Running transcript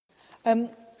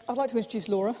I'd like to introduce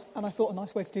Laura, and I thought a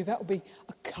nice way to do that would be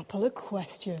a couple of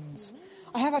questions.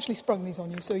 I have actually sprung these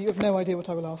on you, so you have no idea what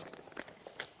I will ask.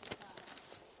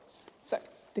 So,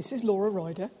 this is Laura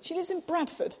Ryder. She lives in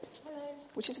Bradford,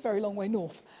 which is a very long way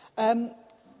north.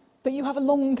 But you have a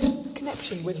long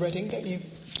connection with Reading, don't you?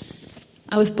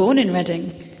 I was born in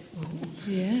Reading.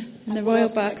 Yeah, in the Royal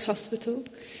Berks Hospital.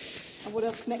 And what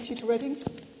else connects you to Reading?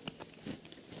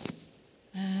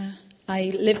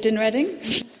 I lived in Reading.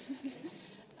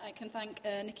 I can thank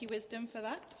Nikki Wisdom for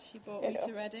that. She brought me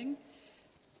to Reading.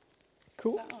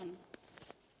 Cool. Is that on?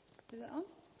 Is it on?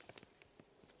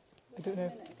 I don't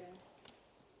know.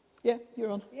 Yeah, you're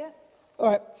on. Yeah.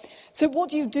 All right. So what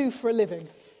do you do for a living?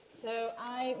 So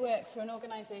I work for an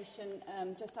organisation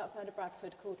just outside of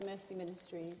Bradford called Mercy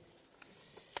Ministries.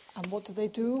 And what do they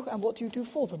do, and what do you do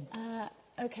for them?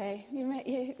 Okay,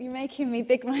 you're making me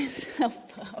big myself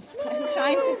up. I'm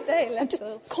trying to stay little.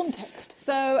 Just context.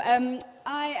 So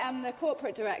I am the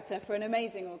corporate director for an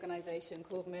amazing organisation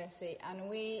called Mercy, and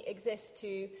we exist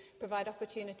to provide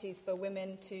opportunities for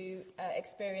women to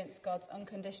experience God's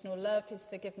unconditional love, his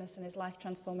forgiveness and his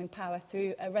life-transforming power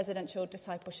through a residential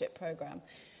discipleship programme.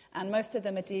 And most of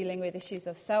them are dealing with issues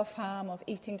of self-harm, of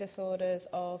eating disorders,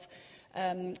 of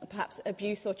perhaps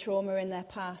abuse or trauma in their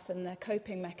past, and their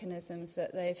coping mechanisms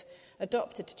that they've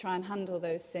adopted to try and handle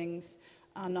those things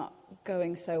are not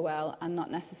going so well and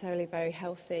not necessarily very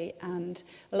healthy. And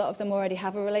a lot of them already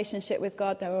have a relationship with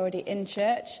God, they're already in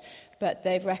church, but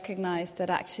they've recognised that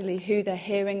actually who they're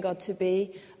hearing God to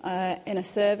be in a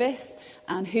service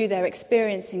and who they're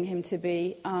experiencing him to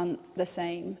be aren't the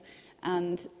same.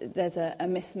 And there's a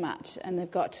mismatch, and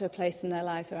they've got to a place in their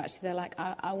lives where actually they're like,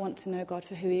 I want to know God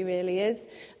for who he really is,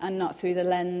 and not through the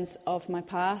lens of my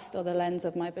past or the lens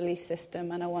of my belief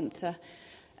system. And I want to,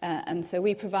 and so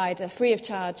we provide a free of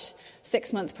charge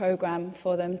 6-month programme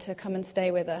for them to come and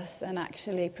stay with us and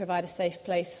actually provide a safe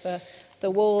place for the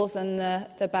walls and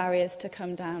the barriers to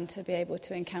come down to be able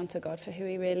to encounter God for who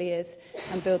he really is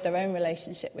and build their own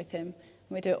relationship with him.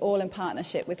 And we do it all in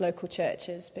partnership with local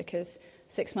churches, because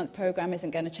 6-month programme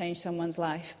isn't going to change someone's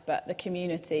life, but the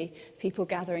community, people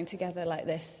gathering together like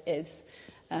this is,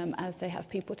 as they have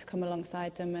people to come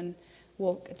alongside them and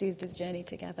do the journey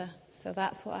together. So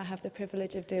that's what I have the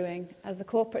privilege of doing. As the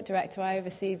corporate director, I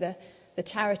oversee the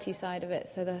charity side of it,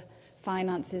 so the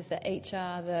finances, the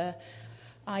HR, the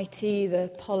IT,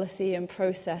 the policy and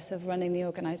process of running the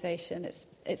organisation.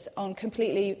 It's on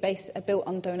completely built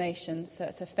on donations, so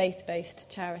it's a faith-based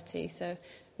charity. So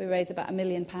we raise about £1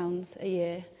 million a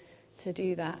year to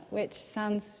do that, which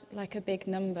sounds like a big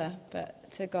number,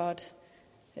 but to God,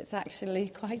 it's actually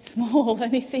quite small,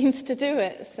 and he seems to do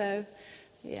it. So,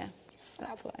 yeah,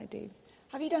 that's what I do.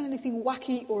 Have you done anything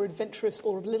wacky or adventurous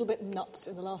or a little bit nuts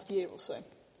in the last year or so?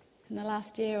 In the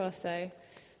last year or so?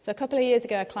 So a couple of years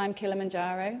ago, I climbed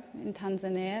Kilimanjaro in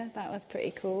Tanzania. That was pretty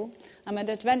cool. I'm an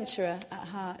adventurer at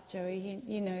heart, Joey.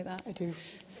 You know that. I do.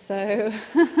 So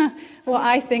what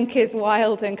I think is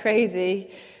wild and crazy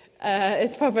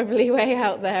is probably way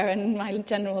out there. And my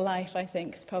general life, I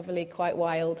think, is probably quite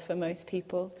wild for most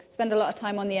people. Spend a lot of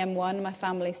time on the M1. My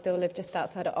family still live just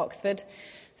outside of Oxford.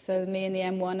 So me and the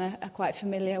M1 are quite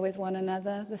familiar with one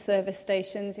another. The service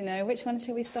stations, which one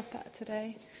should we stop at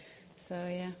today? So,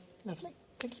 yeah. Lovely.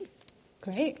 Thank you.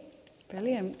 Great.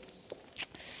 Brilliant.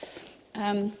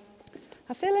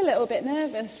 I feel a little bit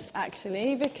nervous,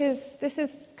 actually, because this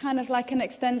is kind of like an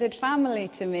extended family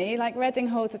to me. Like, Reading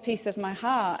holds a piece of my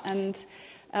heart. And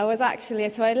I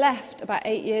left about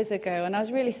 8 years ago, and I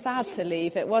was really sad to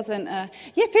leave. It wasn't a,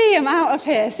 yippee, I'm out of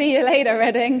here, see you later,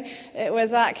 Reading. It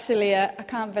was actually I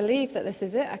can't believe that this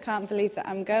is it. I can't believe that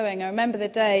I'm going. I remember the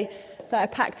day that I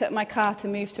packed up my car to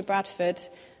move to Bradford.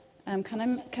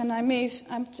 Can I move?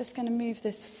 I'm just going to move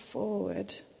this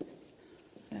forward.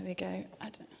 There we go.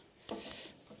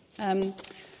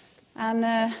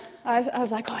 I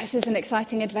was like, this is an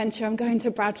exciting adventure. I'm going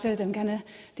to Bradford. I'm going to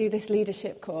do this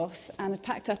leadership course. And I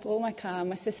packed up all my car.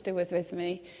 My sister was with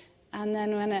me. And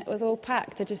then when it was all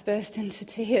packed, I just burst into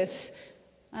tears.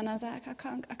 And I was like, I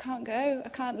can't go. I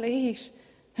can't leave.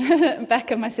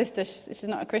 Becca, my sister, she's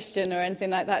not a Christian or anything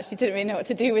like that. She didn't really know what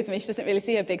to do with me. She doesn't really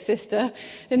see her big sister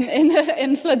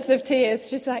in floods of tears.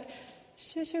 She's like,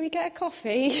 should we get a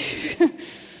coffee?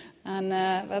 And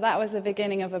that was the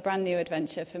beginning of a brand new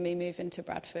adventure for me, moving to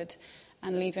Bradford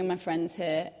and leaving my friends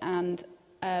here. And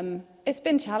it's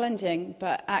been challenging,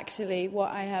 but actually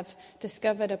what I have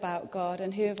discovered about God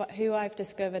and who I've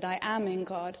discovered I am in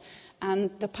God, and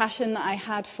the passion that I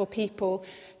had for people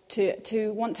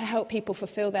to want to help people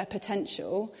fulfill their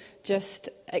potential just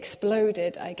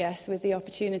exploded, I guess, with the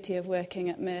opportunity of working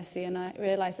at Mercy. And I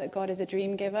realised that God is a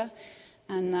dream giver,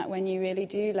 and that when you really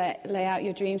do lay out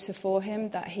your dreams before him,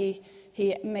 that he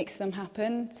makes them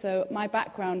happen. So my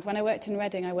background, when I worked in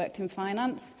Reading, I worked in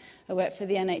finance. I worked for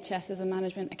the NHS as a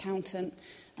management accountant.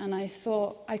 And I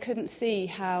thought I couldn't see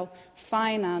how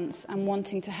finance and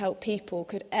wanting to help people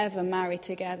could ever marry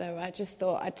together. I just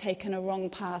thought I'd taken a wrong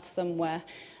path somewhere,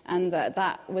 and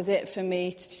that was it for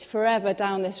me, forever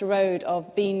down this road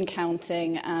of bean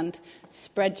counting and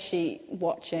spreadsheet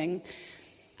watching.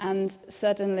 And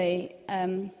suddenly,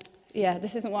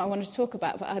 this isn't what I wanted to talk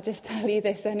about, but I'll just tell you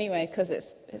this anyway, because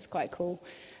it's quite cool.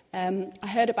 I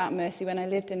heard about Mercy when I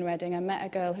lived in Reading. I met a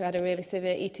girl who had a really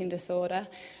severe eating disorder,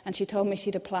 and she told me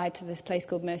she'd applied to this place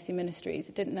called Mercy Ministries.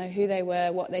 I didn't know who they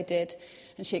were, what they did,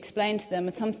 and she explained to them,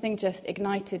 and something just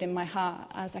ignited in my heart.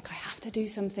 I was like, I have to do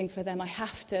something for them, I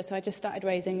have to. So I just started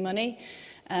raising money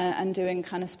and doing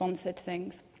kind of sponsored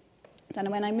things.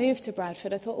 Then when I moved to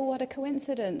Bradford, I thought, oh, what a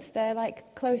coincidence. They're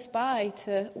like close by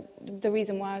to the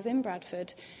reason why I was in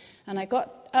Bradford. And I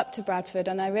got up to Bradford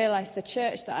and I realised the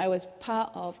church that I was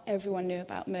part of, everyone knew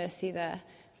about Mercy there.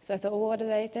 So I thought, well, what do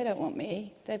they? They don't want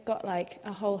me. They've got like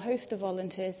a whole host of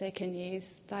volunteers they can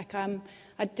use. Like I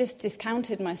just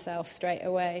discounted myself straight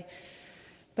away.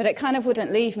 But it kind of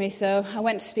wouldn't leave me, so I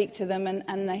went to speak to them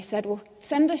and they said, well,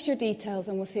 send us your details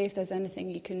and we'll see if there's anything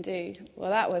you can do.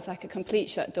 Well, that was like a complete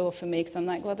shut door for me, because I'm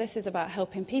like, well, this is about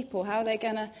helping people. How are they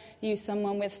going to use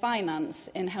someone with finance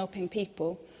in helping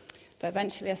people? But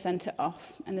eventually I sent it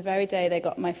off, and the very day they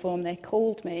got my form, they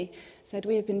called me, said,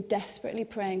 we have been desperately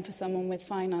praying for someone with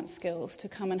finance skills to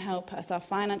come and help us. Our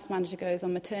finance manager goes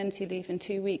on maternity leave in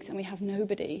 2 weeks, and we have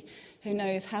nobody who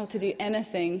knows how to do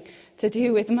anything to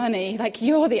do with money. Like,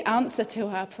 you're the answer to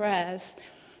our prayers.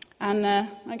 And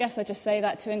I guess I just say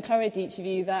that to encourage each of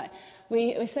you that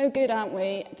we're so good, aren't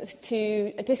we,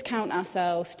 to discount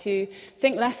ourselves, to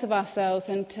think less of ourselves,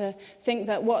 and to think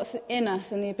that what's in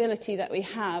us and the ability that we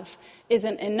have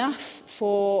isn't enough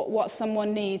for what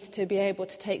someone needs to be able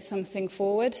to take something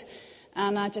forward.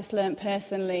 And I just learned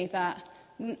personally that,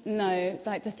 no,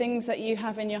 like the things that you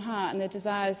have in your heart and the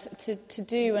desires to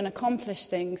do and accomplish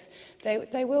things,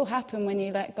 they will happen when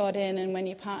you let God in and when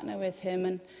you partner with him.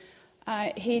 And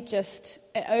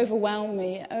it overwhelmed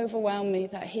me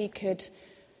that he could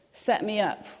set me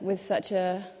up with such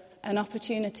an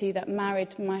opportunity that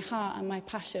married my heart and my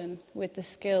passion with the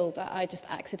skill that I just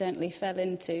accidentally fell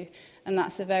into. And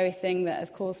that's the very thing that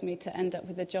has caused me to end up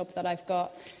with the job that I've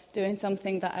got, doing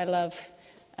something that I love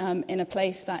in a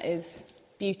place that is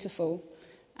beautiful,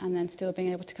 and then still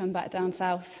being able to come back down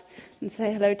south and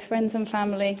say hello to friends and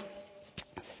family.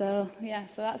 So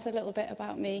that's a little bit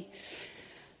about me.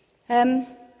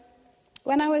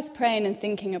 When I was praying and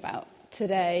thinking about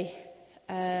today,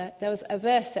 there was a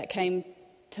verse that came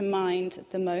to mind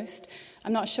the most.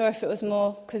 I'm not sure if it was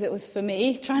more because it was for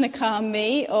me, trying to calm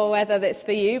me, or whether it's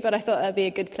for you, but I thought that'd be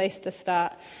a good place to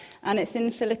start. And it's in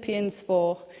Philippians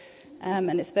 4, and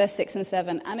it's verse 6 and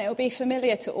 7. And it'll be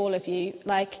familiar to all of you.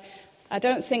 Like, I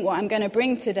don't think what I'm going to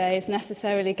bring today is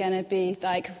necessarily going to be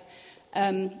like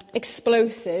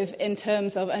explosive in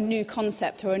terms of a new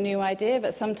concept or a new idea,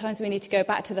 but sometimes we need to go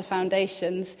back to the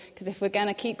foundations, because if we're going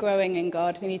to keep growing in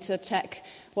God, we need to check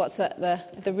what's at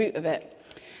the root of it.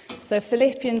 So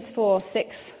Philippians 4,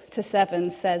 6 to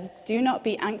 7 says, do not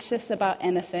be anxious about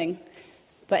anything,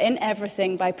 but in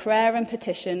everything, by prayer and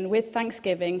petition, with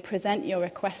thanksgiving, present your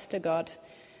requests to God.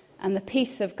 And the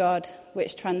peace of God,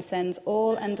 which transcends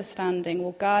all understanding,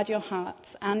 will guard your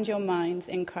hearts and your minds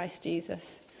in Christ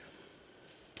Jesus.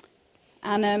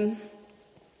 And I'll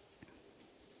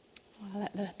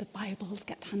let the Bibles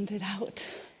get handed out.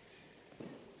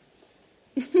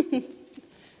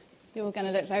 You're all going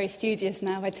to look very studious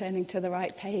now by turning to the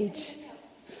right page.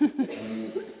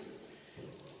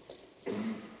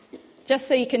 Just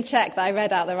so you can check that I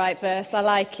read out the right verse. I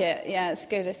like it. Yeah, it's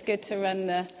good. It's good to run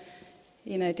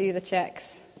do the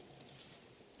checks.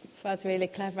 If I was really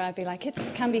clever, I'd be like, it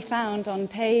can be found on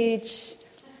page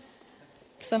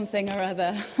something or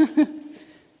other.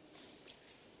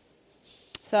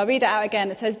 So I'll read it out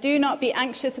again. It says, do not be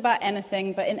anxious about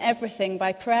anything, but in everything,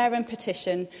 by prayer and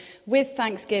petition, with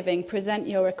thanksgiving, present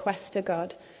your requests to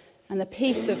God. And the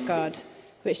peace of God,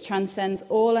 which transcends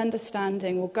all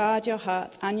understanding, will guard your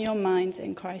hearts and your minds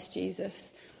in Christ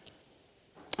Jesus.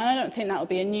 And I don't think that will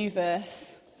be a new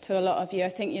verse to a lot of you. I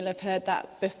think you'll have heard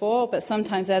that before, but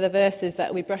sometimes they're the verses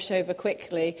that we brush over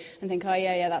quickly and think, oh,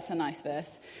 yeah, that's a nice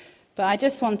verse. But I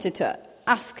just wanted to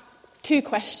ask 2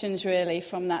 questions, really,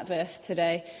 from that verse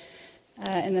today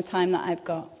in the time that I've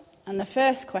got. And the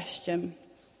first question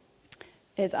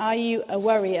is, are you a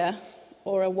worrier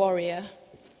or a warrior?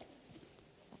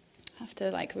 I have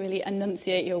to, really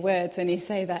enunciate your words when you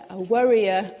say that. A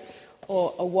worrier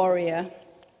or a worrier.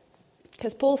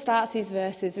 Because Paul starts these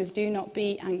verses with "do not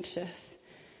be anxious."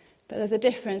 But there's a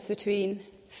difference between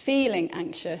feeling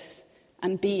anxious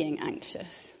and being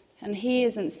anxious. And he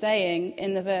isn't saying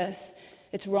in the verse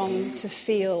it's wrong to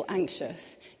feel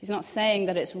anxious. He's not saying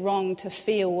that it's wrong to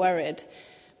feel worried.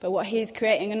 But what he's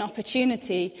creating an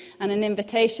opportunity and an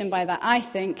invitation by that, I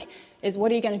think, is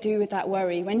what are you going to do with that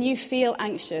worry? When you feel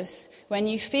anxious, when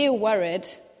you feel worried,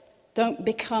 don't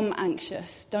become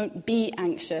anxious. Don't be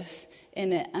anxious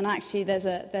in it. And actually there's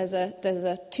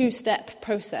a two-step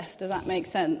process. Does that make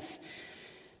sense?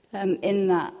 In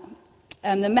that.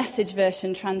 The Message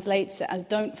version translates it as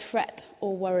don't fret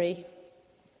or worry.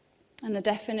 And the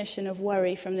definition of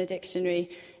worry from the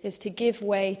dictionary is to give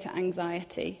way to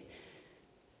anxiety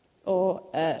or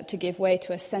to give way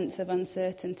to a sense of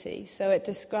uncertainty. So it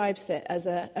describes it as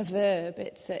a verb.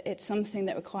 It's something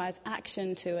that requires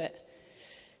action to it,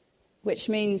 which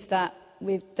means that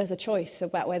there's a choice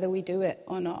about whether we do it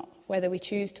or not, whether we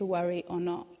choose to worry or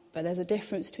not. But there's a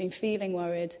difference between feeling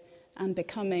worried and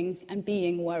becoming and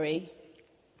being worry.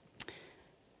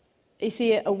 You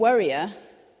see, a worrier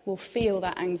will feel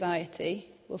that anxiety,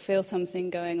 will feel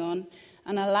something going on,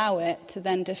 and allow it to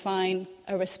then define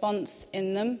a response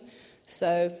in them.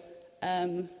 So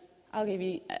I'll give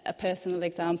you a personal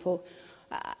example.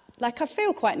 I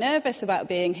feel quite nervous about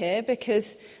being here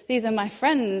because these are my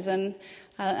friends and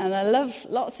I love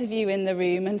lots of you in the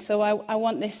room, and so I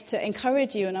want this to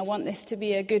encourage you, and I want this to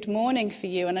be a good morning for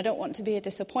you, and I don't want to be a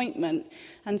disappointment.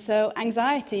 And so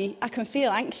anxiety, I can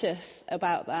feel anxious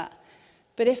about that.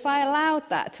 But if I allowed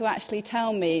that to actually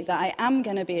tell me that I am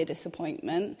going to be a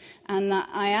disappointment and that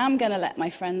I am going to let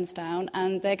my friends down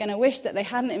and they're going to wish that they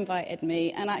hadn't invited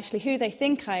me, and actually who they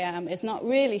think I am is not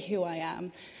really who I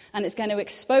am, and it's going to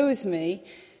expose me,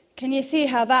 can you see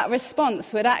how that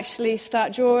response would actually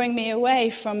start drawing me away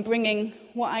from bringing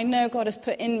what I know God has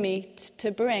put in me to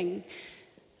bring?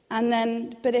 And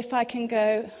then, but if I can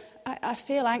go, I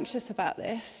feel anxious about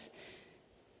this,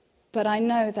 but I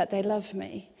know that they love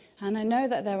me. And I know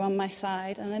that they're on my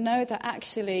side. And I know that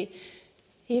actually,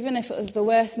 even if it was the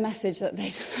worst message that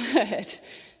they'd heard,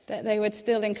 that they would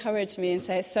still encourage me and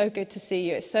say, it's so good to see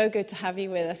you. It's so good to have you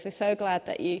with us. We're so glad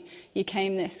that you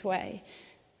came this way.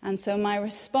 And so my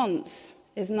response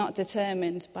is not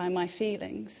determined by my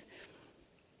feelings.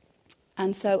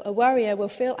 And so a worrier will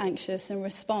feel anxious and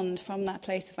respond from that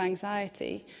place of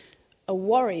anxiety. A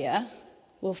worrier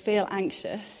will feel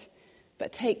anxious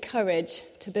but take courage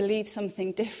to believe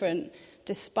something different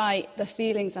despite the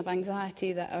feelings of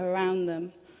anxiety that are around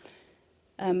them.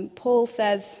 Paul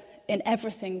says, in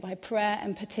everything, by prayer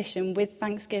and petition, with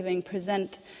thanksgiving,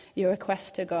 present your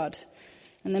request to God.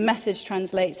 And the Message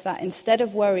translates that, instead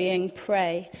of worrying,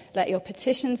 pray. Let your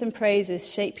petitions and praises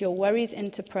shape your worries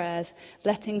into prayers,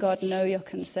 letting God know your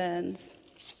concerns.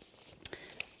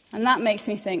 And that makes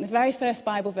me think, the very first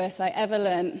Bible verse I ever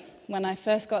learned when I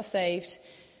first got saved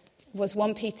was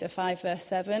 1 Peter 5, verse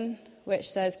 7, which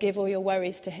says, give all your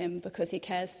worries to him because he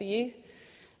cares for you.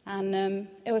 And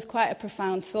it was quite a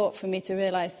profound thought for me to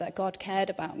realize that God cared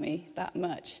about me that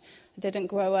much. I didn't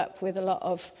grow up with a lot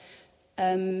of,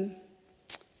 I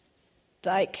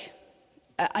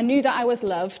knew that I was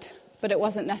loved, but it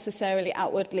wasn't necessarily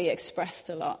outwardly expressed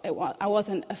a lot. I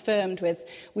wasn't affirmed with,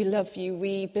 we love you,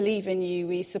 we believe in you,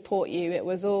 we support you. It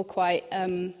was all quite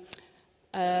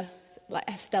like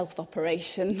a stealth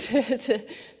operation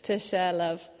to share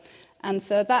love. And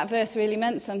so that verse really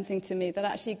meant something to me, that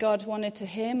actually God wanted to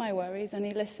hear my worries and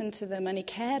he listened to them and he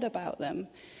cared about them.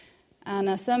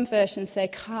 And some versions say,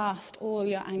 cast all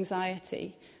your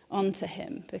anxiety onto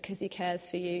him because he cares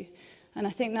for you. And I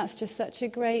think that's just such a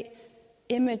great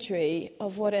imagery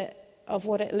of what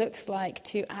it looks like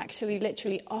to actually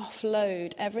literally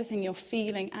offload everything you're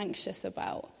feeling anxious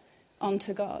about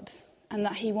onto God, and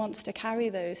that he wants to carry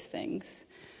those things.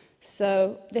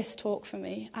 So this talk for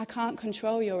me, I can't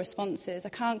control your responses. I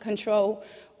can't control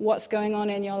what's going on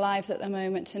in your lives at the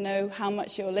moment to know how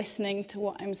much you're listening to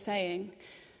what I'm saying.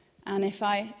 And if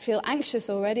I feel anxious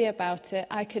already about it,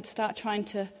 I could start trying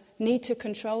to need to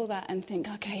control that and think,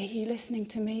 okay, are you listening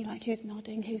to me? Like, who's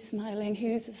nodding, who's smiling,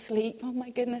 who's asleep? Oh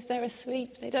my goodness, they're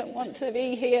asleep. They don't want to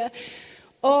be here.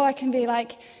 Or I can be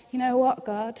like, you know what,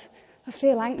 God? I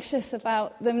feel anxious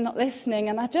about them not listening,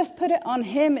 and I just put it on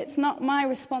him. It's not my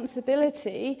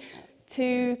responsibility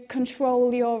to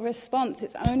control your response.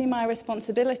 It's only my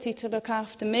responsibility to look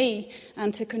after me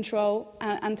and to control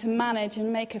and to manage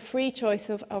and make a free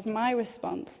choice of my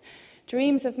response.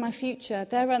 Dreams of my future,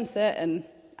 they're uncertain.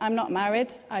 I'm not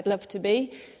married. I'd love to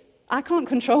be. I can't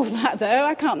control that, though.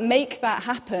 I can't make that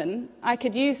happen. I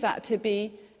could use that to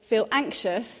feel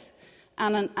anxious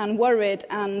and worried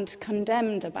and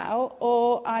condemned about,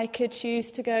 or I could choose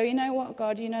to go, you know what,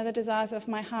 God, you know the desires of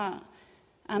my heart,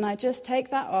 and I just take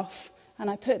that off and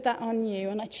I put that on you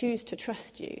and I choose to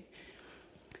trust you.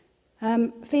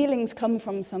 Feelings come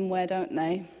from somewhere, don't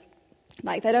they?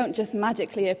 Like, they don't just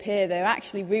magically appear, they're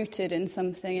actually rooted in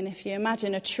something. And if you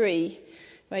imagine a tree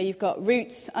where you've got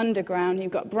roots underground,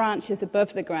 you've got branches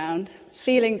above the ground,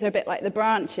 feelings are a bit like the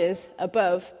branches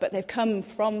above, but they've come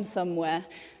from somewhere.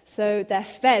 So they're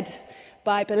fed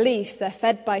by beliefs, they're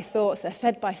fed by thoughts, they're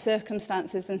fed by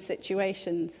circumstances and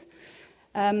situations.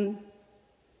 And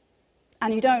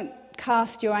you don't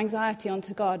cast your anxiety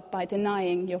onto God by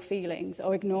denying your feelings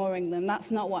or ignoring them.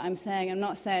 That's not what I'm saying. I'm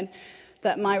not saying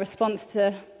that my response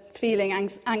to feeling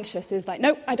anxious is like,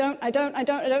 nope, I don't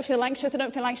feel anxious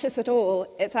at all.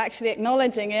 It's actually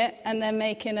acknowledging it and then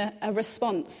making a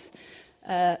response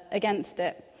against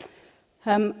it.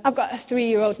 I've got a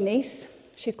 3-year-old niece.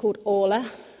 She's called Orla.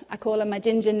 I call her my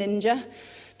ginger ninja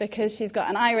because she's got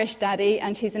an Irish daddy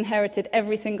and she's inherited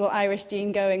every single Irish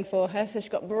gene going for her. So she's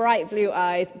got bright blue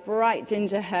eyes, bright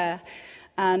ginger hair,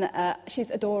 and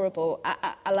she's adorable.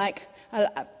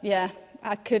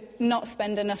 I could not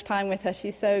spend enough time with her.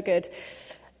 She's so good.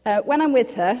 When I'm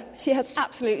with her, she has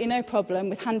absolutely no problem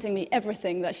with handing me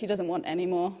everything that she doesn't want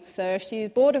anymore. So if she's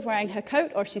bored of wearing her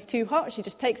coat or if she's too hot, she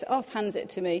just takes it off, hands it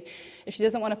to me. If she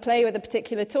doesn't want to play with a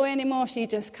particular toy anymore, she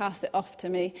just casts it off to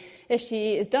me. If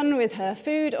she is done with her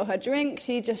food or her drink,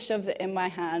 she just shoves it in my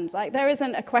hands. Like, there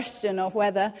isn't a question of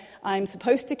whether I'm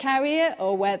supposed to carry it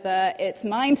or whether it's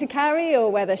mine to carry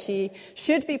or whether she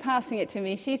should be passing it to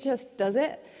me. She just does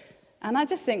it. And I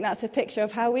just think that's a picture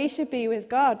of how we should be with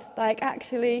God. Like,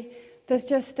 actually, there's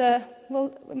just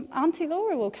Auntie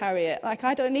Laura will carry it. Like,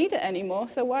 I don't need it anymore,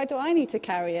 so why do I need to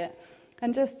carry it?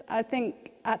 And just, I think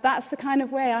that's the kind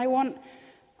of way I want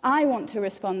to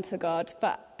respond to God.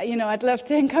 But, I'd love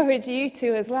to encourage you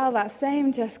to as well, that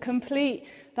same just complete,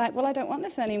 like, well, I don't want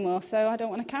this anymore, so I don't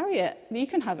want to carry it. You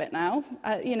can have it now.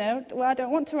 I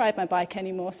don't want to ride my bike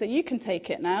anymore, so you can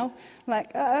take it now.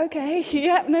 Like, okay,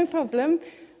 yeah, no problem.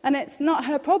 And it's not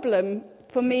her problem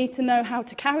for me to know how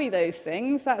to carry those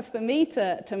things. That's for me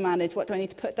to manage. What do I need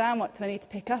to put down? What do I need to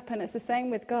pick up? And it's the same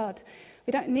with God.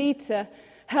 We don't need to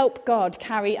help God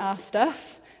carry our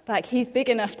stuff. Like, he's big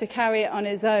enough to carry it on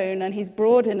his own, and he's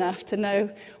broad enough to know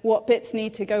what bits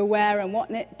need to go where and what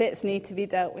bits need to be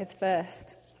dealt with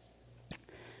first.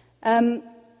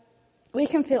 We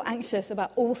can feel anxious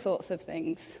about all sorts of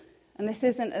things. And this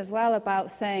isn't as well about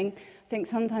saying, I think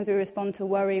sometimes we respond to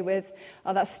worry with,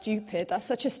 oh, that's stupid. That's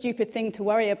such a stupid thing to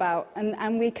worry about.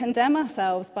 And we condemn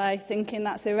ourselves by thinking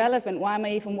that's irrelevant. Why am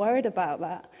I even worried about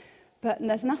that? But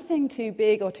there's nothing too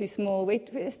big or too small.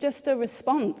 It's just a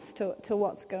response to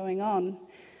what's going on.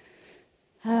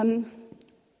 And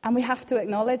we have to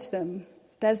acknowledge them.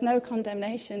 There's no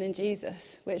condemnation in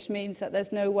Jesus, which means that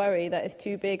there's no worry that is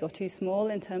too big or too small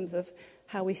in terms of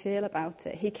how we feel about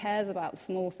it. He cares about the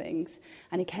small things,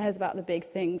 and he cares about the big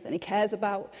things, and he cares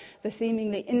about the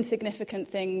seemingly insignificant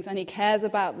things, and he cares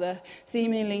about the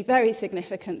seemingly very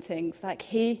significant things. Like,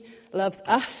 he loves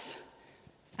us,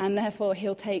 and therefore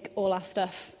he'll take all our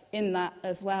stuff in that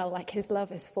as well. Like, his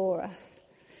love is for us.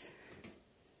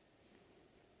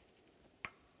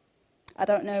 I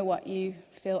don't know what you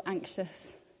feel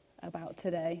anxious about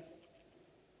today.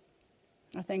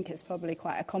 I think it's probably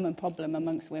quite a common problem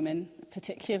amongst women,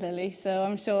 particularly. So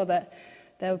I'm sure that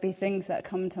there will be things that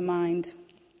come to mind.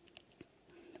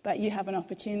 But you have an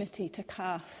opportunity to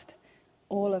cast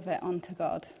all of it onto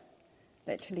God.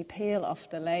 Literally peel off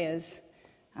the layers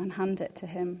and hand it to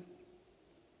him.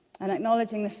 And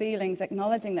acknowledging the feelings,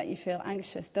 acknowledging that you feel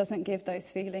anxious, doesn't give those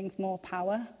feelings more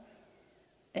power.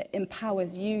 It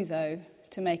empowers you, though,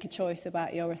 to make a choice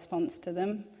about your response to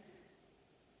them.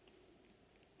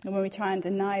 And when we try and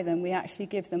deny them, we actually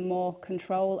give them more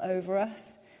control over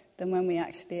us than when we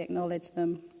actually acknowledge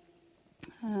them.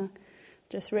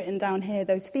 Just written down here,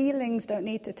 those feelings don't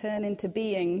need to turn into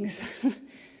beings.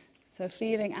 So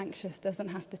feeling anxious doesn't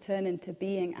have to turn into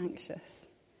being anxious.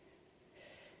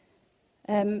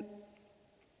 I'll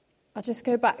just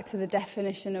go back to the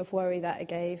definition of worry that I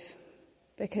gave,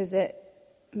 because it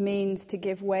means to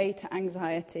give way to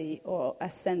anxiety or a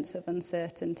sense of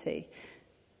uncertainty.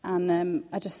 And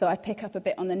I just thought I'd pick up a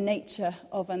bit on the nature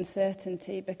of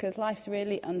uncertainty, because life's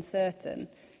really uncertain.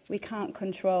 We can't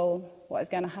control what is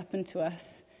going to happen to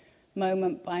us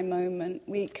moment by moment.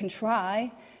 We can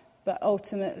try, but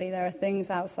ultimately there are things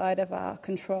outside of our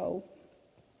control.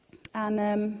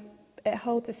 And it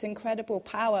holds this incredible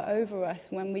power over us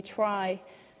when we try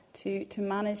to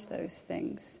manage those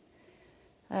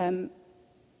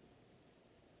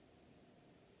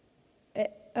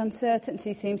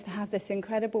uncertainty seems to have this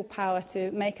incredible power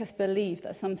to make us believe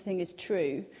that something is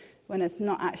true when it's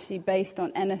not actually based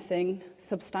on anything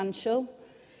substantial,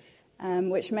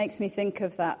 which makes me think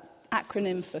of that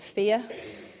acronym for fear.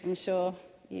 I'm sure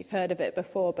you've heard of it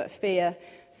before, but fear,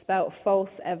 spelt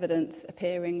false evidence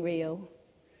appearing real.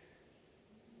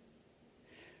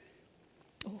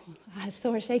 Oh, I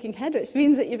saw a shaking head, which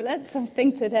means that you've learned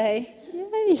something today.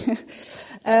 Yay!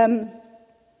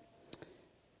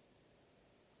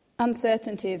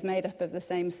 Uncertainty is made up of the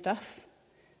same stuff.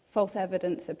 False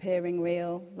evidence appearing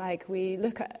real.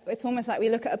 It's almost like we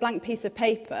look at a blank piece of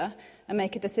paper and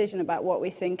make a decision about what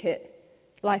we think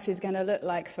life is going to look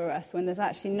like for us, when there's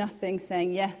actually nothing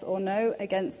saying yes or no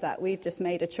against that. We've just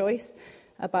made a choice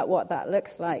about what that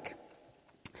looks like.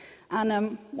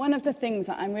 And one of the things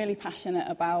that I'm really passionate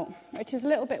about, which is a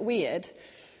little bit weird,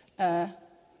 but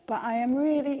I am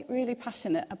really, really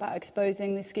passionate about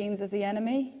exposing the schemes of the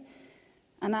enemy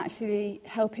and actually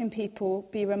helping people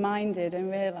be reminded and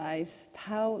realise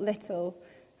how little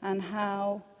and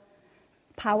how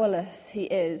powerless he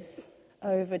is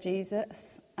over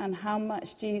Jesus, and how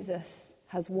much Jesus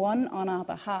has won on our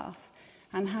behalf,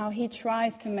 and how he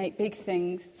tries to make big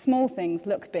things, small things,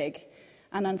 look big,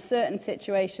 and uncertain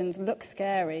situations look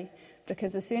scary,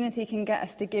 because as soon as he can get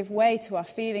us to give way to our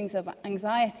feelings of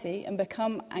anxiety and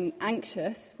become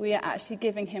anxious, we are actually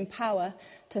giving him power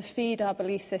to feed our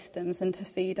belief systems and to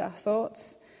feed our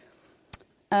thoughts.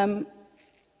 Let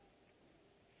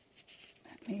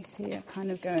me see, I'm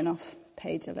kind of going off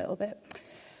page a little bit.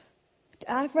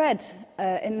 I've read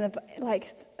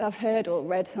I've heard or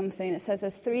read something that says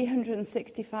there's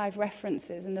 365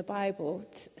 references in the Bible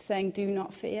saying do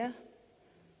not fear.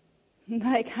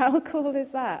 Like, how cool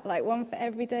is that? Like, one for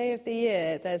every day of the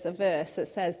year, there's a verse that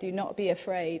says do not be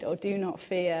afraid, or do not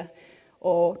fear,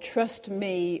 or trust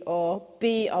me, or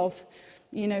be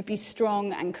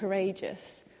strong and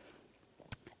courageous.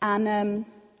 And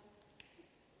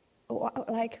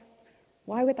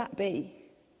why would that be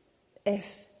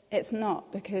if it's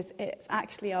not? Because it's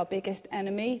actually our biggest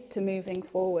enemy to moving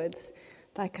forwards.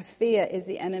 Like, a fear is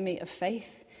the enemy of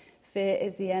faith. Fear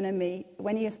is the enemy.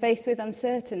 When you're faced with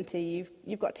uncertainty,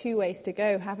 you've got two ways to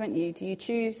go, haven't you? Do you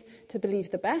choose to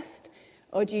believe the best,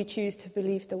 or do you choose to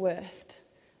believe the worst?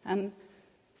 And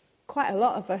quite a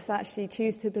lot of us actually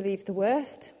choose to believe the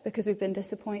worst because we've been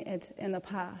disappointed in the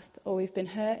past, or we've been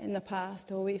hurt in the past,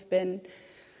 or we've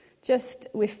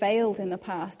failed in the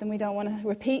past, and we don't want to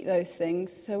repeat those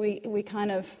things. So we kind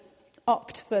of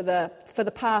opt for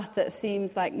the path that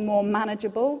seems like more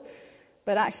manageable.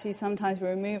 But actually, sometimes we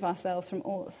remove ourselves from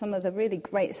some of the really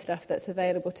great stuff that's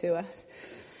available to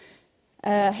us.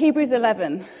 Hebrews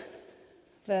 11,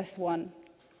 verse 1,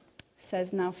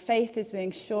 says, "Now faith is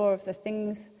being sure of the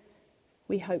things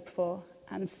we hope for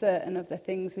and certain of the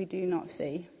things we do not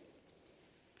see."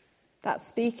 That's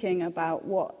speaking about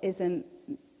what isn't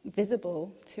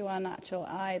visible to our natural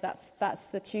eye. That's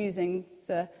the choosing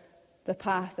the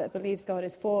path that believes God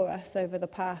is for us over the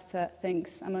path that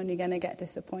thinks I'm only going to get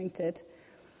disappointed.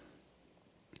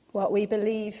 What we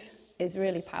believe is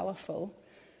really powerful,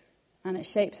 and it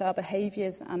shapes our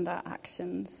behaviours and our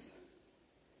actions.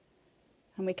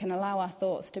 And we can allow our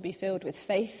thoughts to be filled with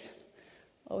faith,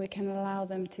 or we can allow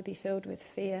them to be filled with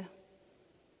fear.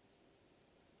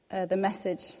 The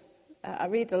Message, I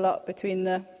read a lot between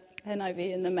the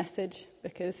NIV and the Message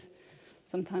because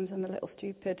sometimes I'm a little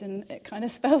stupid and it kind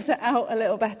of spells it out a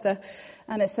little better.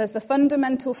 And it says, "The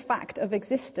fundamental fact of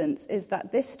existence is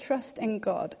that this trust in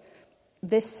God,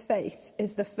 this faith,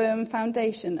 is the firm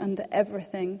foundation under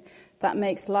everything that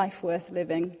makes life worth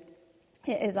living.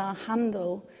 It is our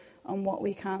handle on what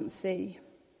we can't see."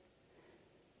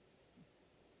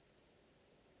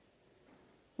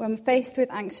 When faced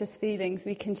with anxious feelings,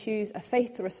 we can choose a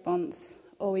faith response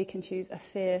or we can choose a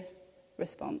fear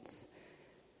response.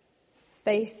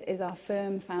 Faith is our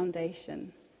firm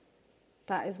foundation.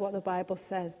 That is what the Bible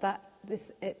says.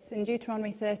 It's in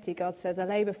Deuteronomy 30, God says, "I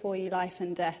lay before you life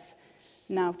and death.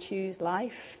 Now choose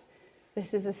life."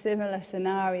 This is a similar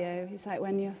scenario. It's like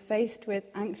when you're faced with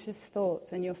anxious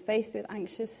thoughts, when you're faced with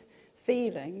anxious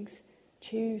feelings,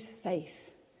 choose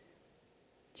faith.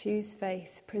 Choose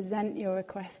faith. Present your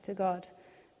request to God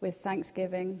with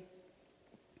thanksgiving.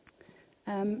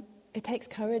 It takes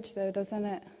courage, though, doesn't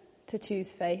it, to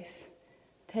choose faith?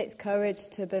 It takes courage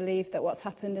to believe that what's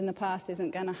happened in the past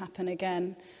isn't going to happen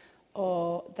again,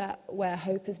 or that where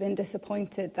hope has been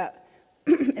disappointed, that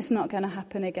it's not going to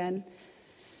happen again.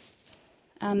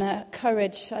 And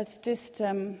courage, I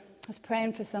was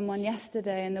praying for someone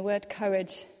yesterday, and the word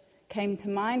courage came to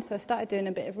mind, so I started doing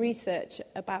a bit of research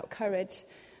about courage.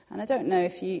 And I don't know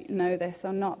if you know this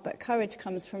or not, but courage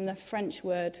comes from the French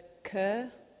word cœur.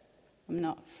 I'm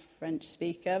not a French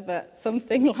speaker, but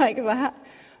something like that,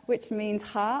 which means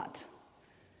heart,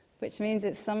 which means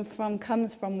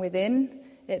comes from within.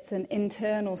 It's an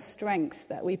internal strength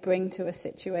that we bring to a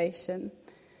situation.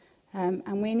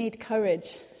 And we need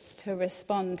courage to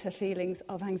respond to feelings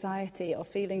of anxiety or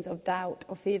feelings of doubt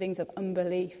or feelings of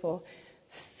unbelief or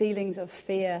feelings of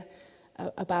fear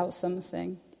about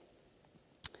something.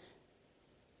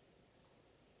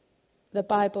 The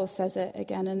Bible says it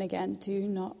again and again, do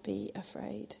not be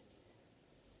afraid.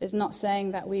 It's not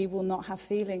saying that we will not have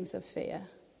feelings of fear,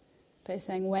 but it's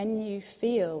saying when you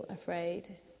feel afraid,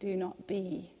 do not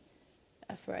be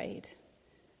afraid.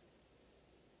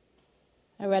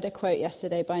 I read a quote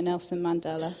yesterday by Nelson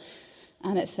Mandela,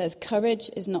 and it says, courage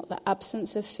is not the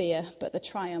absence of fear, but the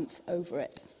triumph over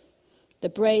it. The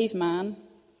brave man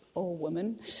or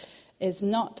woman is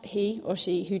not he or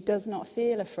she who does not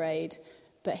feel afraid,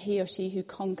 but he or she who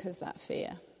conquers that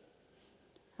fear.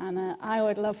 And I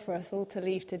would love for us all to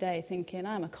leave today thinking,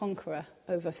 I'm a conqueror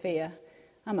over fear.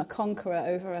 I'm a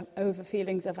conqueror over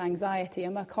feelings of anxiety.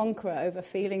 I'm a conqueror over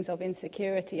feelings of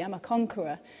insecurity. I'm a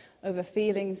conqueror over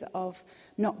feelings of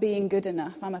not being good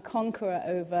enough. I'm a conqueror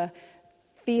over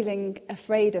feeling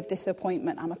afraid of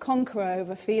disappointment. I'm a conqueror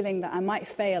over feeling that I might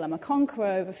fail. I'm a conqueror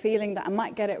over feeling that I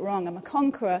might get it wrong. I'm a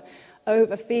conqueror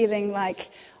over feeling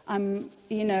like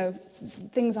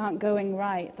things aren't going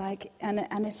right. And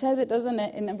it says it, doesn't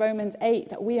it, in Romans 8,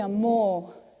 that we are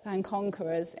more than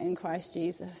conquerors in Christ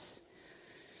Jesus.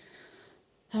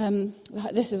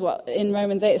 This is what, in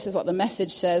Romans 8, this is what the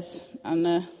Message says,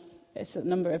 and it's a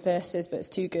number of verses, but it's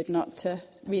too good not to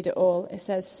read it all. It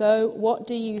says, so what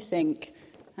do you think?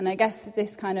 And I guess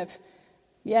this kind of,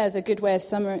 is a good way of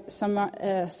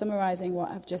summarizing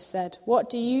what I've just said. What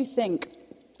do you think?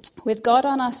 With God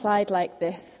on our side like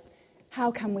this, how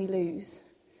can we lose?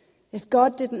 If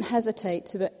God didn't hesitate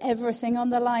to put everything on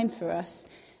the line for us,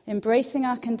 embracing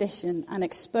our condition and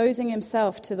exposing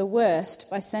himself to the worst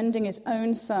by sending his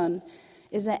own son,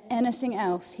 is there anything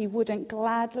else he wouldn't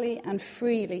gladly and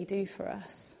freely do for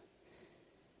us?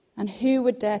 And who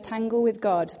would dare tangle with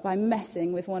God by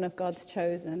messing with one of God's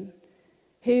chosen?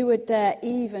 Who would dare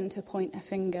even to point a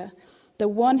finger? The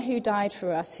one who died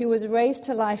for us, who was raised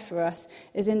to life for us,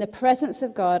 is in the presence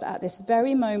of God at this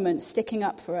very moment, sticking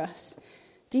up for us.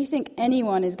 Do you think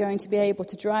anyone is going to be able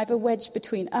to drive a wedge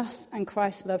between us and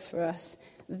Christ's love for us?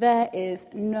 There is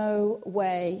no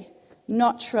way.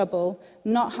 Not trouble,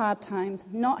 not hard times,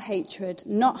 not hatred,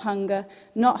 not hunger,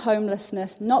 not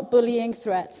homelessness, not bullying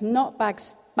threats, not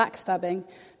backstabbing,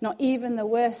 not even the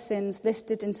worst sins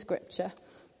listed in Scripture.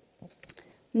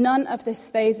 None of this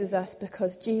phases us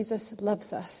because Jesus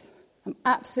loves us. I'm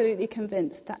absolutely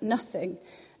convinced that nothing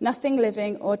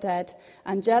living or dead,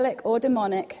 angelic or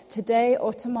demonic, today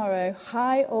or tomorrow,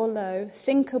 high or low,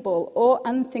 thinkable or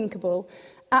unthinkable,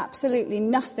 absolutely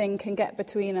nothing can get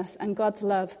between us and God's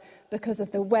love because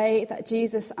of the way that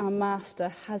Jesus, our Master,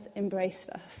 has embraced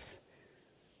us.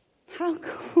 How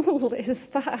cool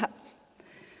is that?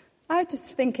 I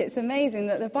just think it's amazing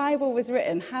that the Bible was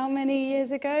written how many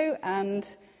years ago, and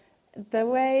the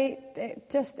way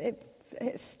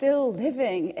it's still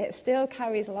living, it still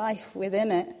carries life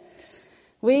within it.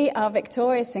 We are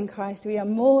victorious in Christ. We are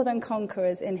more than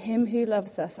conquerors in him who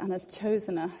loves us and has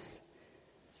chosen us.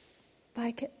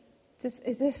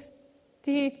 Is this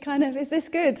good?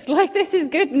 This is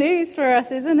good news for us,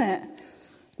 isn't it?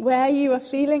 Where you are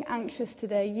feeling anxious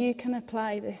today, you can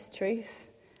apply this truth.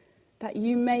 That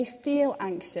you may feel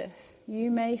anxious,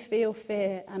 you may feel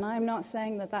fear, and I'm not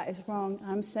saying that is wrong.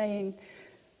 I'm saying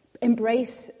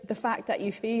embrace the fact that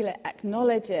you feel it,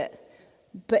 acknowledge it,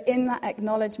 but in that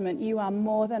acknowledgement, you are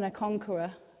more than a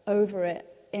conqueror over it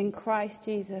in Christ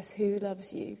Jesus, who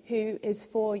loves you, who is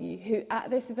for you, who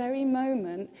at this very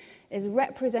moment is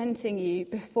representing you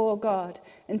before God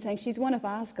and saying, she's one of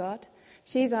ours, God.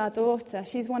 She's our daughter.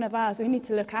 She's one of ours. We need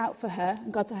to look out for her.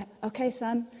 And God's like, okay,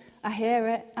 son, I hear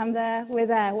it. I'm there. We're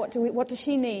there. What does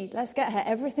she need? Let's get her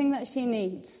everything that she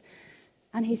needs.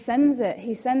 And he sends it.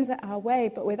 He sends it our way.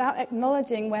 But without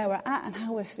acknowledging where we're at and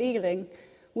how we're feeling,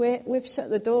 we've shut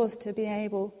the doors to be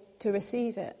able to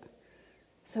receive it.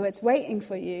 So it's waiting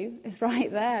for you. It's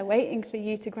right there, waiting for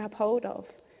you to grab hold of.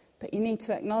 But you need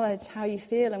to acknowledge how you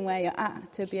feel and where you're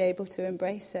at to be able to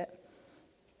embrace it.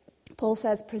 Paul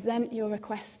says, present your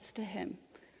requests to him.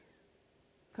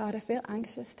 God, I feel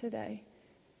anxious today.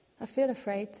 I feel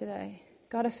afraid today.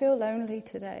 God, I feel lonely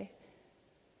today.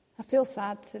 I feel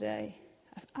sad today.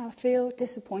 I feel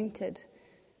disappointed.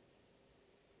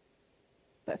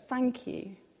 But thank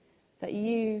you that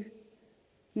you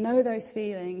know those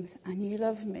feelings, and you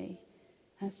love me.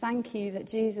 And thank you that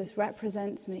Jesus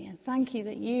represents me. And thank you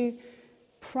that you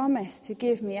promise to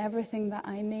give me everything that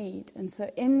I need. And so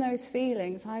in those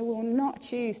feelings, I will not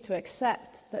choose to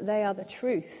accept that they are the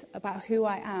truth about who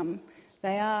I am.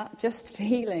 They are just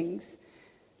feelings.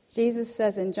 Jesus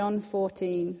says in John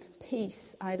 14,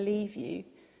 peace I leave you,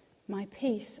 my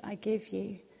peace I give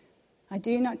you. I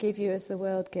do not give you as the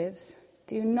world gives.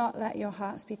 Do not let your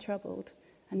hearts be troubled,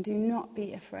 and do not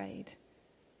be afraid.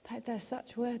 Like, they're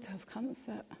such words of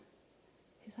comfort.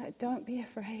 He's like, don't be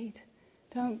afraid.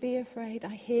 Don't be afraid.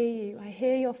 I hear you. I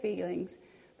hear your feelings.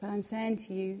 But I'm saying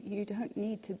to you, you don't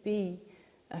need to be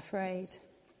afraid.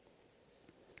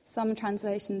 Some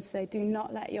translations say, do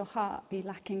not let your heart be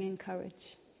lacking in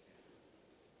courage.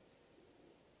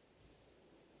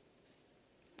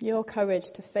 Your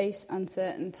courage to face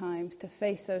uncertain times, to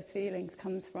face those feelings,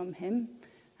 comes from him,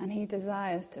 and he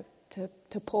desires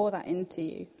to pour that into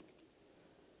you.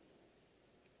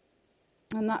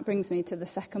 And that brings me to the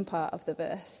second part of the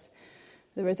verse,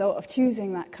 the result of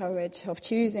choosing that courage, of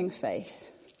choosing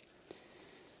faith,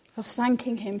 of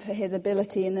thanking him for his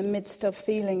ability in the midst of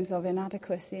feelings of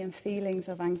inadequacy and feelings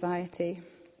of anxiety.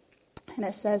 And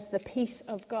it says, the peace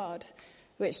of God,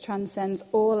 which transcends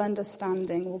all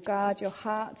understanding, will guard your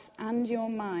hearts and your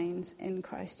minds in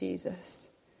Christ Jesus.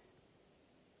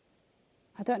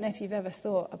 I don't know if you've ever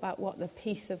thought about what the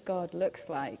peace of God looks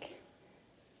like.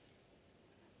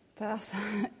 But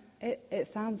it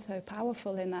sounds so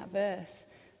powerful in that verse,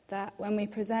 that when we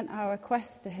present our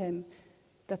requests to him,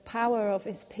 the power of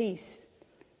his peace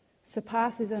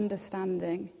surpasses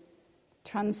understanding,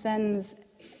 transcends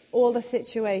all the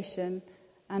situation,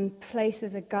 and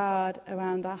places a guard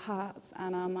around our hearts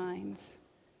and our minds.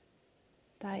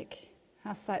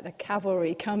 That's like the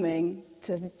cavalry coming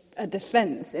to a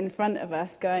defense in front of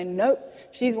us, going, nope,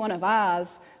 she's one of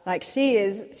ours. Like, she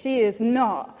is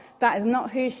not. That is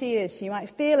not who she is. She might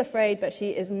feel afraid, but she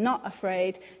is not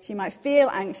afraid. She might feel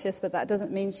anxious, but that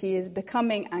doesn't mean she is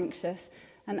becoming anxious.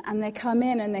 And they come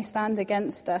in and they stand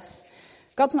against us.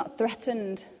 God's not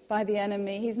threatened by the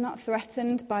enemy. He's not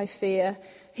threatened by fear.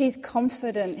 He's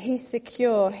confident. He's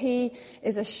secure. He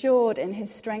is assured in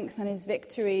his strength and his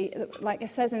victory. Like it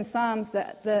says in Psalms,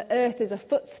 that the earth is a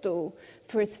footstool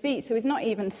for his feet. So he's not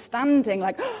even standing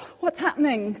like, oh, what's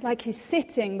happening? Like, he's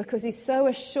sitting because he's so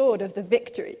assured of the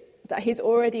victory that he's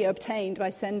already obtained by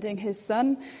sending his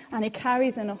son. And he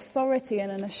carries an authority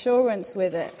and an assurance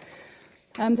with it.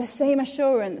 The same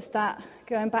assurance that,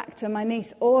 going back to my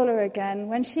niece Orla again,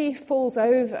 when she falls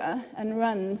over and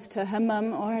runs to her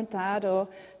mum or her dad or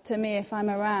to me if I'm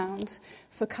around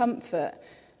for comfort,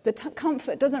 the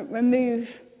comfort doesn't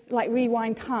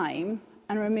rewind time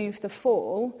and remove the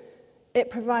fall. It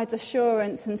provides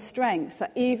assurance and strength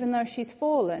that even though she's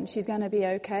fallen, she's going to be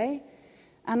okay.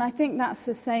 And I think that's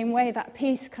the same way that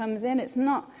peace comes in. It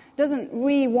doesn't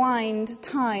rewind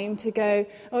time to go,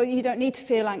 oh, you don't need to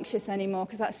feel anxious anymore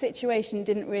because that situation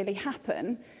didn't really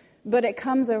happen. But it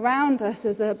comes around us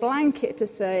as a blanket to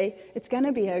say, it's going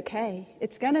to be okay.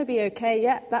 It's going to be okay.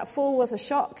 Yeah, that fall was a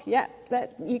shock. Yeah,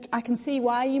 I can see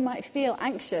why you might feel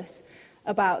anxious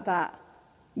about that.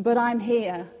 But I'm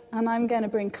here, and I'm going to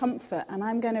bring comfort, and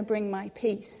I'm going to bring my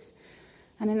peace.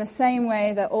 And in the same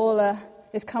way that Orla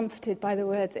is comforted by the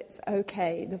words, it's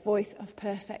okay, the voice of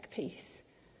perfect peace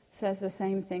says the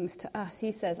same things to us.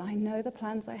 He says, I know the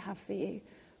plans I have for you,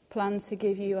 plans to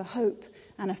give you a hope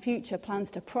and a future,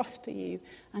 plans to prosper you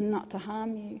and not to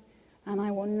harm you. And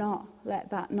I will not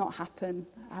let that not happen.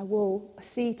 I will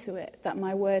see to it that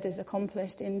my word is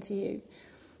accomplished into you.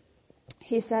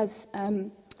 He says,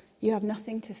 you have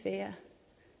nothing to fear.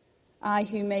 I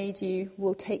who made you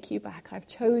will take you back. I've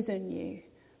chosen you.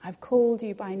 I've called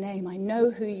you by name. I know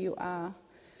who you are.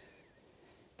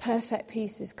 Perfect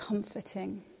peace is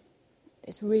comforting.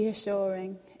 It's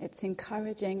reassuring. It's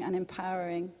encouraging and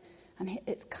empowering. And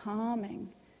it's calming.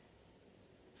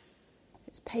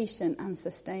 It's patient and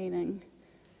sustaining.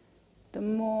 The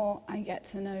more I get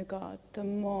to know God, the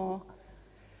more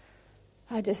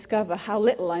I discover how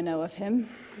little I know of him,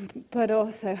 but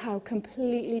also how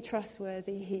completely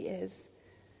trustworthy he is.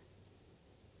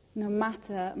 No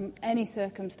matter any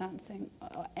circumstance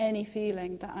or any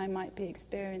feeling that I might be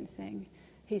experiencing,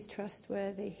 he's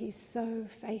trustworthy. He's so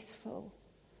faithful.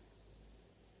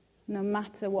 No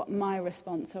matter what my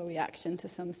response or reaction to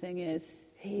something is,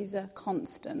 he's a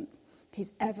constant.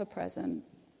 He's ever present.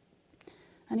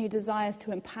 And he desires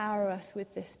to empower us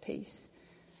with this peace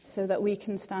so that we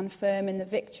can stand firm in the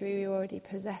victory we already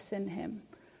possess in him.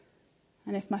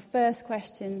 And if my first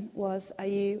question was, are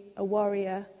you a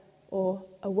warrior or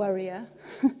a worrier?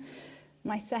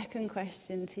 My second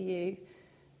question to you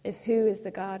is who is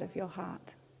the God of your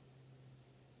heart?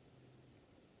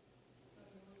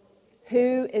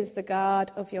 Who is the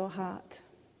God of your heart?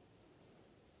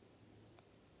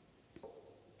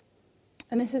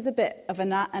 And this is a bit of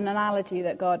an analogy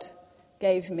that God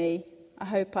gave me. I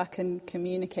hope I can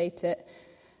communicate it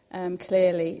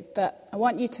clearly. But I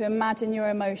want you to imagine your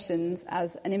emotions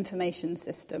as an information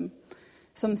system,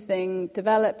 something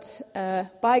developed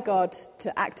by God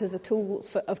to act as a tool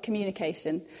of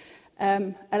communication.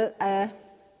 A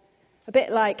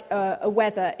bit like a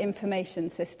weather information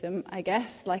system, I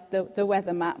guess, like the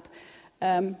weather map.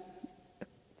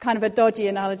 Kind of a dodgy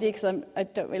analogy because I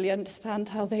don't really understand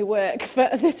how they work,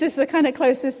 but this is the kind of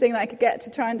closest thing that I could get to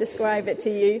try and describe it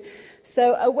to you.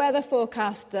 So a weather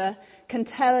forecaster can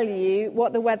tell you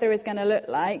what the weather is going to look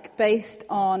like based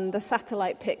on the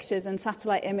satellite pictures and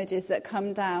satellite images that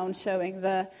come down showing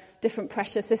the different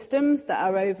pressure systems that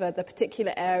are over the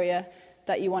particular area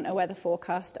that you want a weather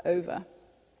forecast over.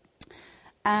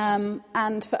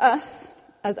 And for us,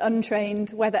 as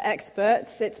untrained weather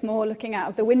experts, it's more looking out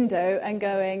of the window and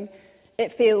going,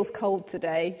 it feels cold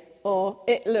today, or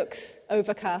it looks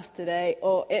overcast today,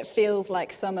 or it feels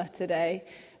like summer today.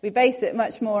 We base it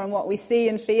much more on what we see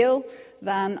and feel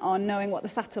than on knowing what the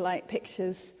satellite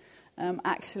pictures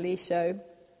actually show.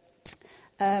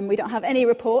 We don't have any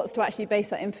reports to actually base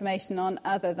that information on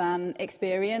other than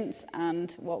experience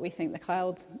and what we think the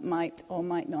clouds might or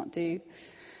might not do.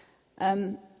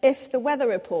 If the weather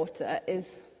reporter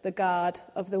is the God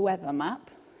of the weather map,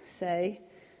 say,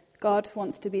 God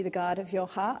wants to be the God of your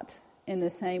heart in the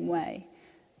same way.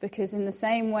 Because in the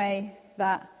same way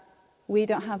that we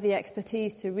don't have the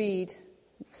expertise to read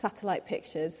satellite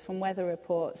pictures from weather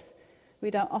reports,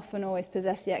 we don't often always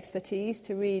possess the expertise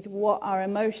to read what our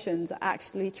emotions are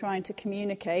actually trying to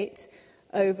communicate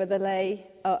over the lay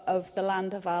of the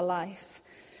land of our life.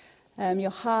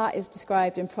 Your heart is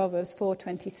described in Proverbs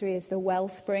 4:23 as the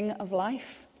wellspring of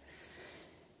life.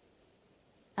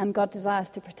 And God desires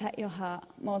to protect your heart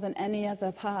more than any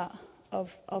other part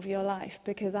of your life,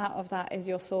 because out of that is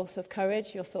your source of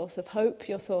courage, your source of hope,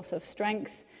 your source of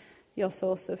strength, your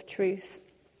source of truth.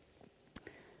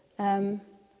 And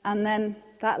then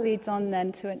that leads on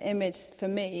then to an image for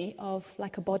me of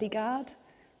like a bodyguard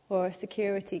or a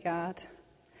security guard.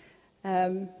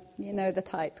 You know the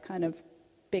type, kind of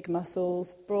big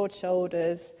muscles, broad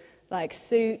shoulders, like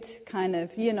suit, kind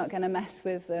of, you're not going to mess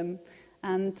with them.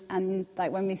 And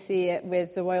like when we see it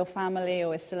with the royal family or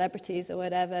with celebrities or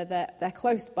whatever, they're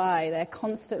close by, they're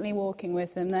constantly walking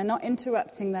with them. They're not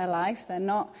interrupting their life, they're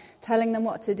not telling them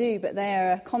what to do, but they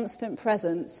are a constant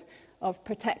presence of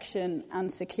protection and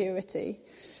security.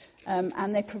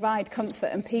 And they provide comfort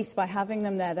and peace by having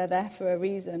them there. They're there for a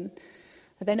reason.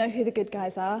 They know who the good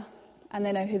guys are, and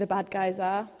they know who the bad guys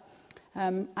are.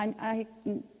 I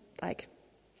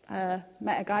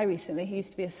met a guy recently who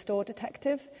used to be a store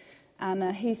detective,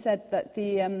 and he said that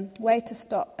the way to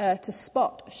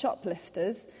spot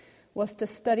shoplifters was to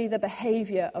study the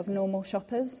behaviour of normal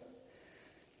shoppers.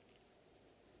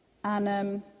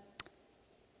 And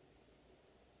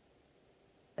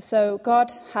so God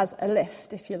has a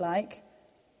list, if you like,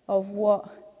 of what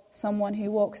someone who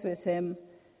walks with him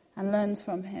and learns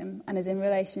from him and is in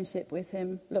relationship with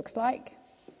him looks like.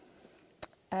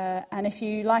 And if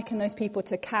you liken those people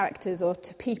to characters or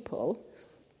to people,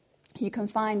 you can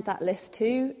find that list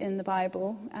too in the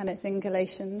Bible, and it's in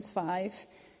Galatians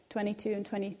 5:22 and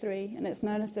 23, and it's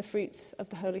known as the fruits of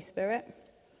the Holy Spirit.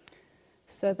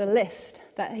 So the list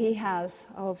that he has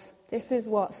of, this is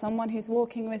what someone who's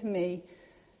walking with me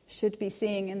should be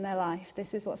seeing in their life.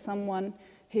 This is what someone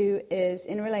who is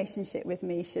in relationship with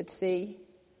me should see.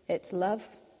 It's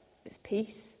love, it's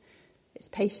peace, it's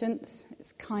patience,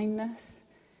 it's kindness,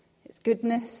 it's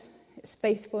goodness, it's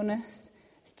faithfulness,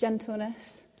 it's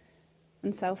gentleness,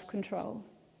 and self-control.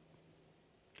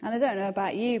 And I don't know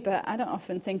about you, but I don't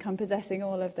often think I'm possessing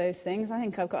all of those things. I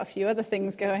think I've got a few other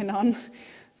things going on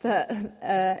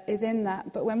that is in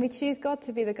that. But when we choose God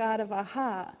to be the God of our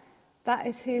heart, that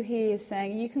is who he is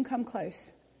saying, you can come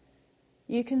close,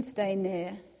 you can stay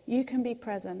near, you can be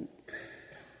present.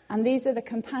 And these are the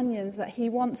companions that he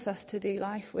wants us to do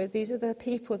life with. These are the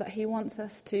people that he wants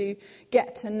us to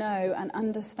get to know and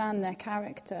understand their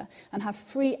character and have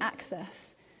free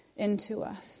access into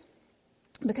us.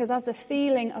 Because as the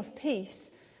feeling of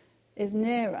peace is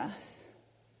near us,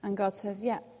 and God says,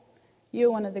 yeah,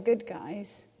 you're one of the good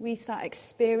guys, we start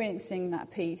experiencing that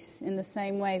peace in the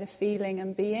same way, the feeling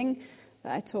and being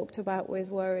that I talked about with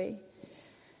worry.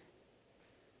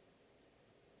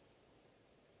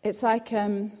 It's like,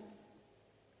 if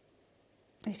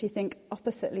you think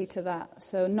oppositely to that,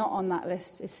 so not on that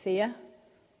list is fear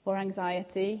or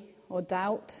anxiety or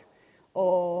doubt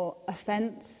or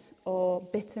offence or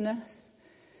bitterness.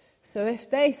 So if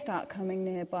they start coming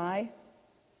nearby,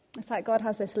 it's like God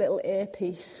has this little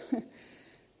earpiece.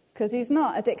 Because he's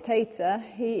not a dictator.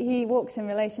 He walks in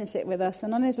relationship with us.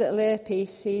 And on his little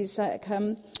earpiece, he's like,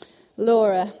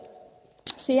 Laura,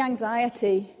 see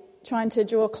anxiety trying to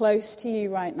draw close to you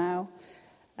right now.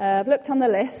 I've looked on the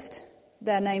list.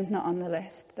 Their name's not on the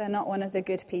list. They're not one of the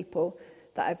good people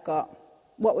that I've got.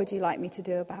 What would you like me to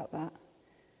do about that?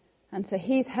 And so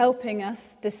he's helping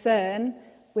us discern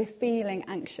we're feeling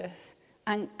anxious.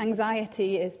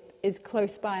 Anxiety is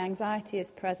close by. Anxiety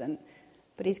is present.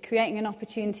 But he's creating an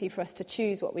opportunity for us to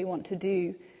choose what we want to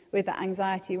do with that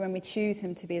anxiety when we choose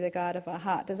him to be the guard of our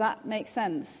heart. Does that make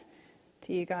sense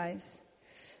to you guys?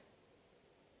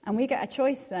 And we get a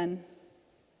choice then.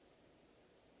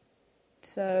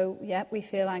 So, we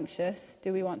feel anxious.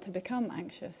 Do we want to become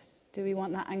anxious? Do we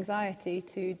want that anxiety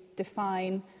to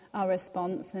define our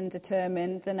response and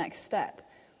determine the next step?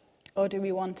 Or do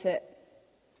we want it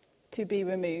to be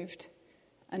removed?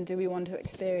 And do we want to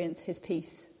experience his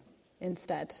peace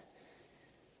instead?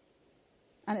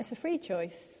 And it's a free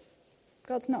choice.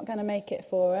 God's not going to make it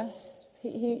for us.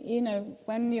 He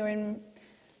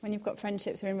when you've got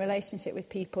friendships or in relationship with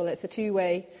people, it's a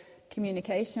two-way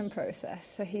communication process.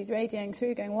 So he's radiating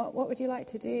through, going, what would you like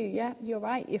to do? Yeah, you're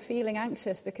right. You're feeling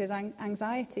anxious because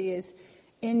anxiety is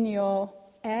in your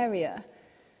area.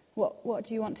 What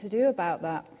do you want to do about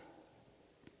that?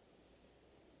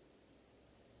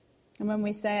 And when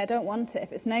we say, I don't want it,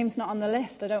 if its name's not on the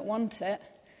list, I don't want it,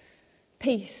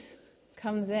 peace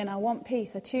comes in. I want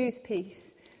peace. I choose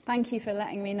peace. Thank you for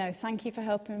letting me know. Thank you for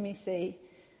helping me see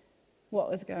what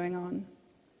was going on.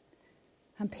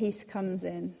 And peace comes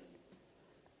in.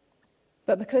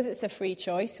 But because it's a free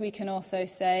choice, we can also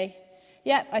say,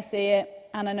 yep, I see it,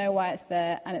 and I know why it's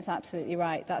there, and it's absolutely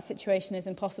right. That situation is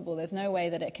impossible. There's no way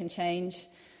that it can change.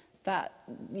 That,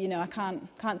 I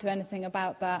can't do anything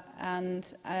about that, and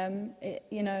so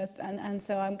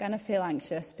I'm going to feel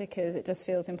anxious because it just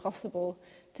feels impossible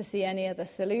to see any other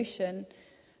solution.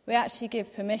 We actually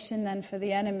give permission then for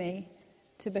the enemy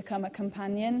to become a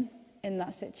companion in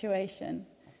that situation.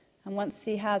 And once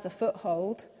he has a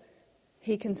foothold,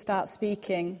 he can start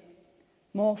speaking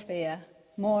more fear,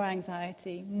 more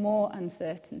anxiety, more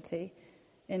uncertainty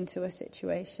into a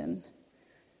situation.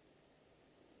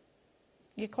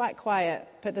 You're quite quiet,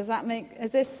 but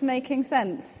is this making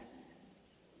sense?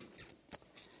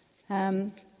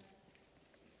 I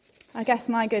guess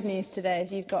my good news today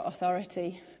is you've got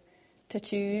authority to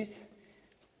choose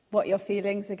what your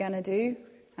feelings are going to do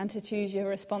and to choose your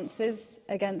responses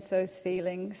against those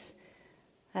feelings.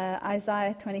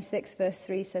 Isaiah 26 verse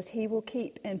 3 says, he will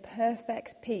keep in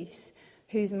perfect peace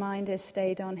whose mind is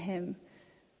stayed on him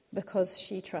because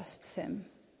she trusts him.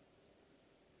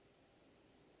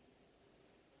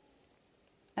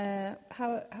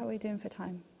 How are we doing for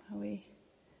time? Are we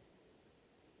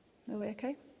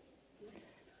okay?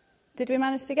 Did we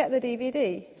manage to get the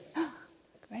DVD?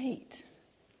 Great.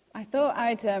 I thought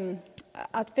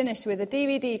I'd finish with a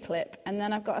DVD clip, and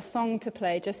then I've got a song to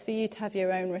play just for you to have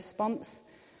your own response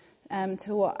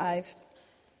to what I've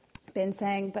been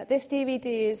saying. But this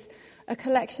DVD is a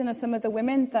collection of some of the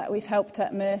women that we've helped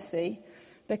at Mercy,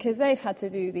 because they've had to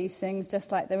do these things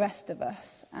just like the rest of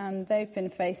us, and they've been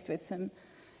faced with some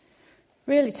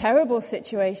really terrible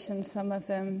situations, some of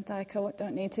them. Like, I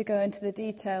don't need to go into the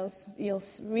details.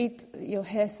 You'll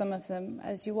hear some of them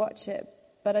as you watch it.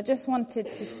 But I just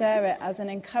wanted to share it as an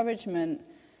encouragement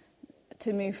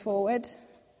to move forward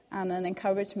and an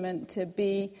encouragement to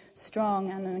be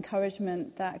strong and an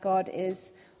encouragement that God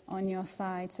is on your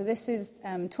side. So this is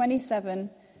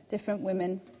 27 different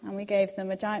women, and we gave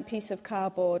them a giant piece of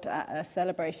cardboard at a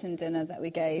celebration dinner that we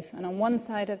gave. And on one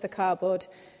side of the cardboard,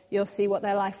 you'll see what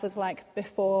their life was like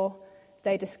before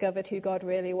they discovered who God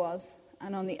really was.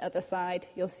 And on the other side,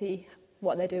 you'll see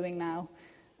what they're doing now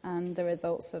and the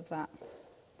results of that.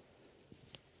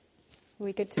 Are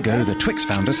we good to go? The Twix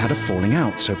founders had a falling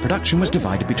out, so production was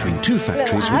divided between two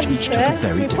factories which each took a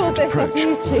very different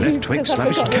approach. Left Twix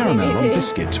lavished caramel on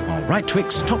biscuit, while right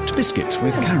Twix topped biscuits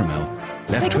with caramel.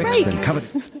 Left Twix then covered...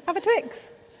 Have a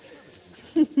Twix.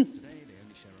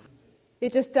 You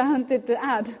just did the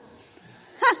ad.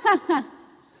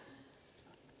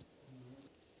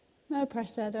 No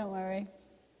pressure, don't worry.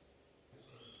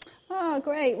 Oh,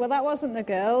 great. Well, that wasn't the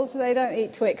girls. They don't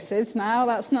eat Twixes now.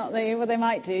 That's not well, they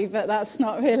might do, but that's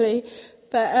not really.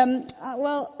 But,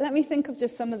 well, let me think of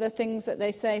just some of the things that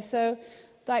they say. So,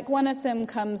 like, one of them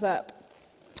comes up,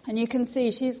 and you can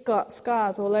see she's got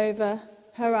scars all over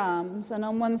her arms. And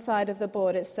on one side of the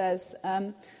board it says,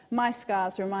 my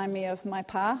scars remind me of my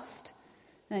past.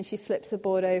 And she flips the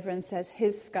board over and says,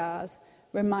 his scars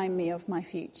remind me of my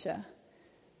future.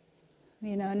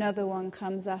 You know, another one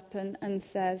comes up and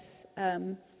says,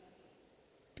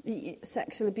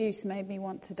 sexual abuse made me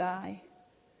want to die.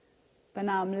 But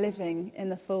now I'm living in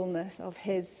the fullness of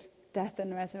his death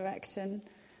and resurrection.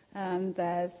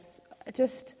 There's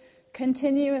just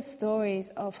continuous stories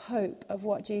of hope, of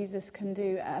what Jesus can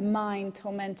do. A mind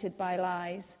tormented by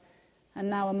lies, and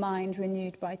now a mind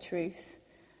renewed by truth.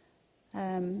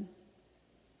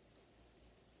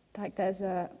 Like there's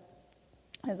a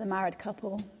married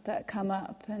couple that come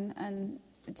up and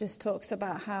it just talks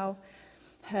about how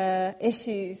her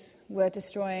issues were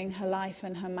destroying her life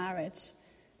and her marriage.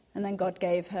 And then God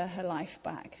gave her life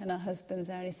back. And her husband's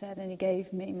there and he said, and he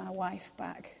gave me my wife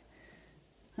back.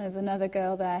 There's another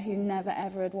girl there who never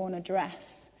ever had worn a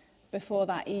dress before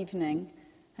that evening,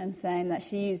 and saying that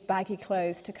she used baggy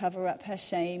clothes to cover up her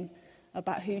shame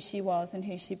about who she was and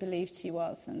who she believed she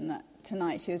was, and that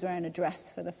tonight she was wearing a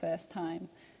dress for the first time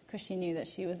because she knew that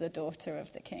she was a daughter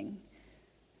of the King.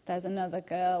 There's another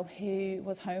girl who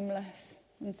was homeless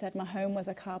and said, my home was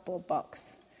a cardboard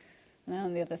box. And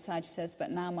on the other side she says,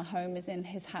 but now my home is in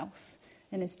his house,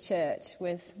 in his church,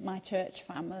 with my church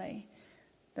family.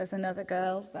 There's another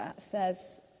girl that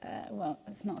says,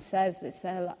 it's not says, it's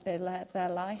their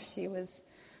life. She was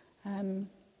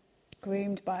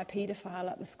groomed by a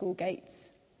paedophile at the school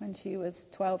gates when she was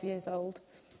 12 years old.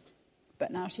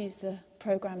 But now she's the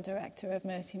program director of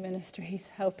Mercy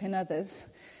Ministries, helping others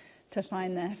to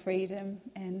find their freedom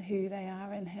in who they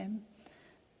are in him.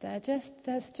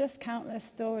 There's just countless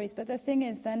stories. But the thing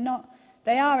is,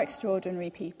 they are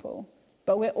extraordinary people.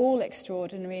 But we're all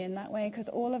extraordinary in that way, because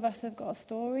all of us have got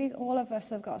stories. All of us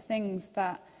have got things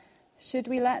that, should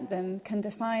we let them, can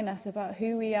define us about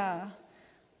who we are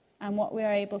and what we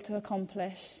are able to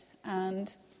accomplish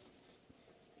and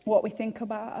what we think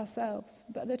about ourselves.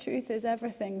 But the truth is,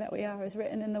 everything that we are is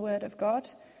written in the Word of God.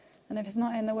 And if it's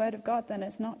not in the Word of God, then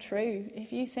it's not true.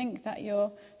 If you think that you're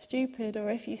stupid, or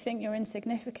if you think you're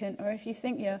insignificant, or if you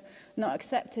think you're not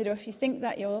accepted, or if you think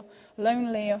that you're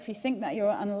lonely, or if you think that you're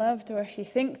unloved, or if you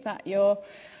think that you're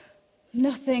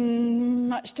nothing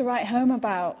much to write home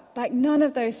about, like, none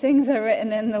of those things are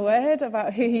written in the Word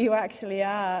about who you actually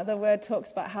are. The Word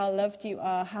talks about how loved you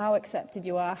are, how accepted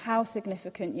you are, how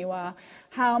significant you are,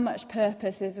 how much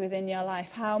purpose is within your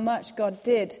life, how much God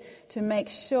did to make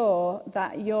sure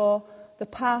that the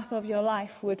path of your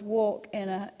life would walk in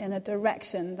a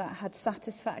direction that had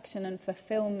satisfaction and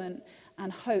fulfillment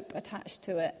and hope attached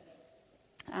to it.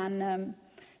 And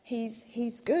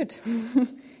he's good.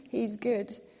 He's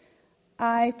good.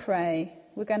 I pray,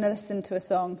 we're going to listen to a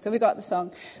song. So we got the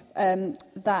song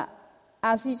that,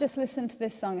 as you just listen to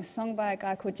this song, it's sung by a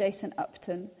guy called Jason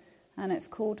Upton, and it's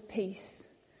called Peace.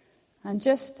 And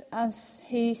just as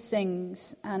he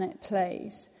sings and it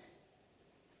plays,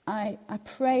 I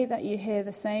pray that you hear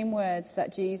the same words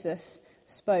that Jesus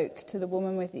spoke to the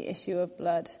woman with the issue of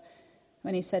blood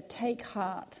when he said, take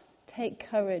heart, take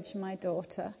courage, my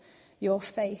daughter, your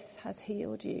faith has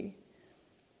healed you.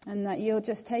 And that you'll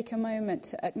just take a moment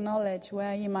to acknowledge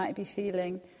where you might be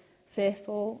feeling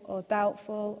fearful or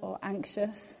doubtful or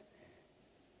anxious,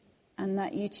 and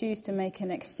that you choose to make an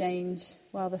exchange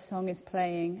while the song is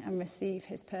playing and receive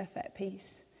his perfect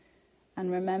peace.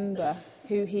 And remember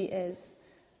who he is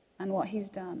and what he's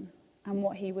done and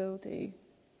what he will do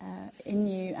in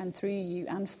you and through you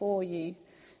and for you,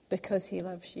 because he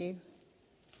loves you.